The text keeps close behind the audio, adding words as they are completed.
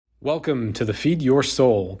Welcome to the Feed Your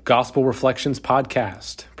Soul Gospel Reflections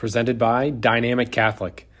podcast, presented by Dynamic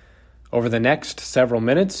Catholic. Over the next several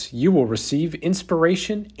minutes, you will receive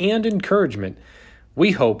inspiration and encouragement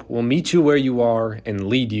we hope will meet you where you are and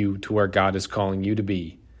lead you to where God is calling you to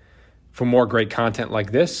be. For more great content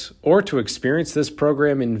like this, or to experience this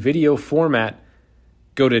program in video format,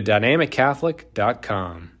 go to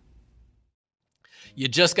dynamiccatholic.com. You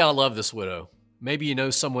just gotta love this widow. Maybe you know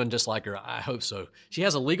someone just like her. I hope so. She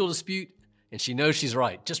has a legal dispute, and she knows she's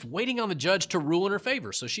right, just waiting on the judge to rule in her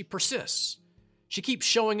favor, so she persists. She keeps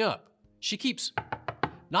showing up. She keeps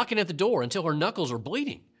knocking at the door until her knuckles are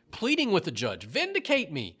bleeding, pleading with the judge,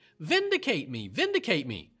 "Vindicate me, vindicate me, vindicate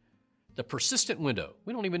me." The persistent widow.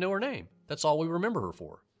 We don't even know her name. That's all we remember her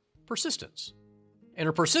for. Persistence. And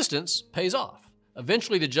her persistence pays off.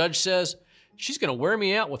 Eventually, the judge says, "She's going to wear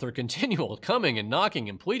me out with her continual coming and knocking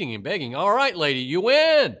and pleading and begging. All right, lady, you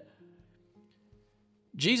win."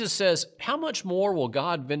 Jesus says, how much more will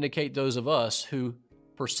God vindicate those of us who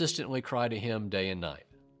persistently cry to him day and night?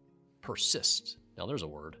 Persist. Now there's a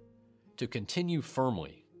word. To continue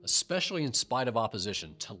firmly, especially in spite of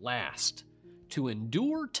opposition, to last, to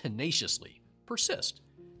endure tenaciously, persist.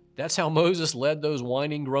 That's how Moses led those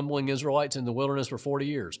whining, grumbling Israelites in the wilderness for 40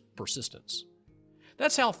 years. Persistence.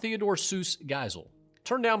 That's how Theodore Seuss Geisel,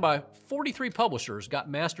 turned down by 43 publishers, got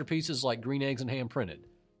masterpieces like Green Eggs and Ham printed.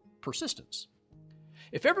 Persistence.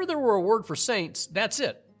 If ever there were a word for saints, that's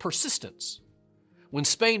it. Persistence. When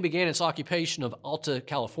Spain began its occupation of Alta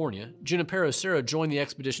California, Junipero Serra joined the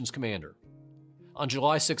expedition's commander. On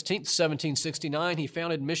July 16, 1769, he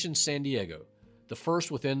founded Mission San Diego, the first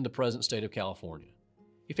within the present state of California.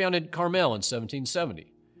 He founded Carmel in 1770.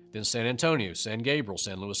 Then San Antonio, San Gabriel,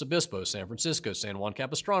 San Luis Obispo, San Francisco, San Juan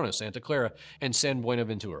Capistrano, Santa Clara, and San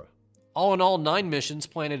Buenaventura. All in all, 9 missions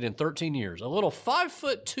planted in 13 years. A little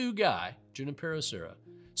 5'2" guy, Junipero Serra,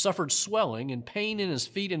 suffered swelling and pain in his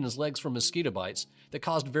feet and his legs from mosquito bites that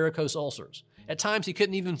caused varicose ulcers. At times, he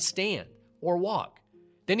couldn't even stand or walk.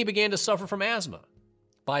 Then he began to suffer from asthma.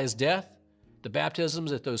 By his death, the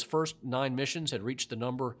baptisms at those first 9 missions had reached the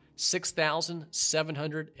number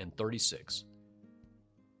 6,736.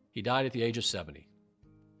 He died at the age of 70,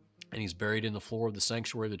 and he's buried in the floor of the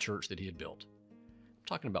sanctuary of the church that he had built. I'm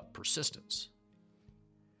talking about persistence.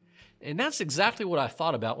 And that's exactly what I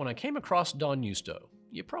thought about when I came across Don Yusto.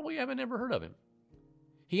 You probably haven't ever heard of him.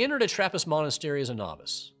 He entered a Trappist monastery as a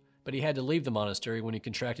novice, but he had to leave the monastery when he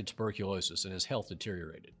contracted tuberculosis and his health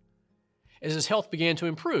deteriorated. As his health began to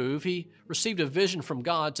improve, he received a vision from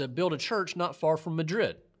God to build a church not far from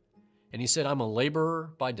Madrid. And he said, "I'm a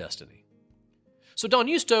laborer by destiny." So Don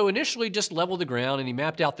Yusto initially just leveled the ground and he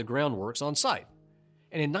mapped out the groundworks on site.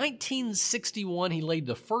 And in 1961, he laid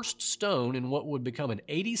the first stone in what would become an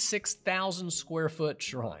 86,000 square foot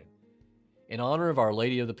shrine in honor of Our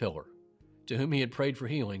Lady of the Pillar, to whom he had prayed for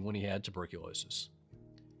healing when he had tuberculosis.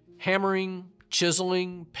 Hammering,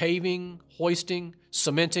 chiseling, paving, hoisting,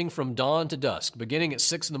 cementing from dawn to dusk, beginning at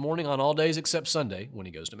 6 in the morning on all days except Sunday when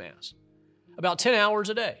he goes to Mass. About 10 hours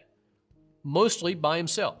a day, mostly by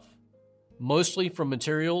himself. Mostly from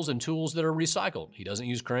materials and tools that are recycled. He doesn't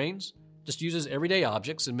use cranes, just uses everyday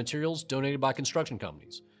objects and materials donated by construction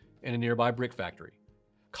companies and a nearby brick factory.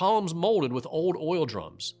 Columns molded with old oil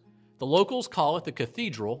drums. The locals call it the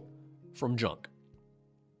cathedral from junk.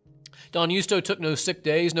 Don Yusto took no sick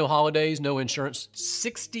days, no holidays, no insurance.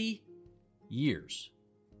 60 years.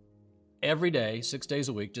 Every day, 6 days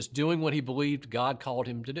a week, just doing what he believed God called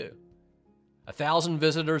him to do. 1,000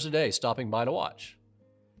 visitors a day stopping by to watch.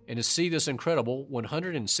 And to see this incredible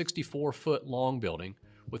 164-foot long building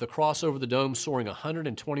with a cross over the dome soaring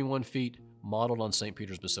 121 feet modeled on St.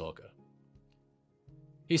 Peter's Basilica.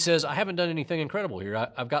 He says, "I haven't done anything incredible here.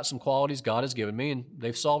 I've got some qualities God has given me, and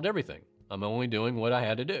they've solved everything. I'm only doing what I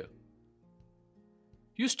had to do."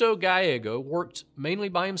 Yusto Gallego worked mainly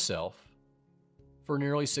by himself for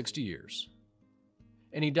nearly 60 years.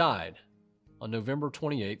 And he died on November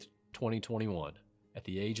 28, 2021, at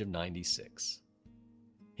the age of 96.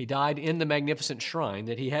 He died in the magnificent shrine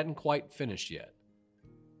that he hadn't quite finished yet.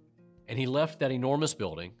 And he left that enormous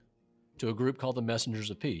building to a group called the Messengers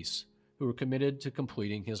of Peace, who were committed to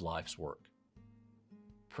completing his life's work.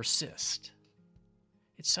 Persist.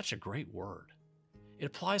 It's such a great word. It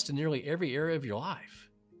applies to nearly every area of your life.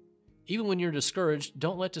 Even when you're discouraged,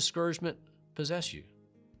 don't let discouragement possess you.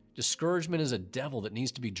 Discouragement is a devil that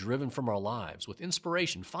needs to be driven from our lives. With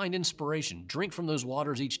inspiration, find inspiration. Drink from those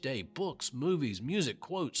waters each day. Books, movies, music,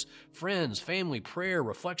 quotes, friends, family, prayer,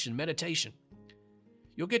 reflection, meditation.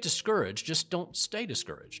 You'll get discouraged, just don't stay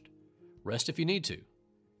discouraged. Rest if you need to.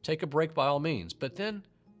 Take a break by all means, but then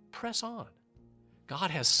press on.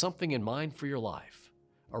 God has something in mind for your life.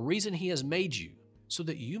 a reason He has made you so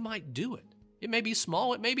that you might do it. It may be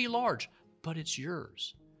small, it may be large, but it's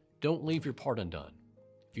yours. Don't leave your part undone.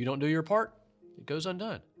 If you don't do your part, it goes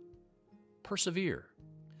undone. Persevere.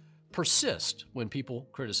 Persist when people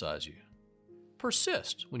criticize you.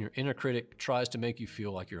 Persist when your inner critic tries to make you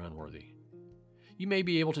feel like you're unworthy. You may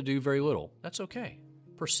be able to do very little. That's okay.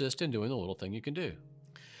 Persist in doing the little thing you can do.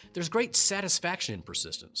 There's great satisfaction in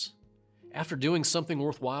persistence. After doing something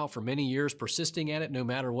worthwhile for many years, persisting at it no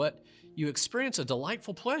matter what, you experience a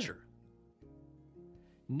delightful pleasure.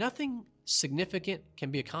 Nothing significant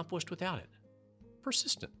can be accomplished without it.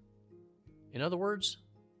 Persistent. In other words,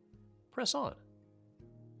 press on.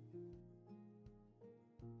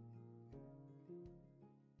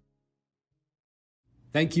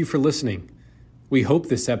 Thank you for listening. We hope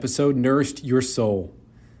this episode nourished your soul.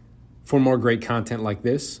 For more great content like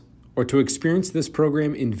this, or to experience this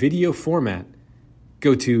program in video format,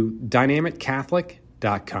 go to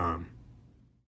dynamiccatholic.com.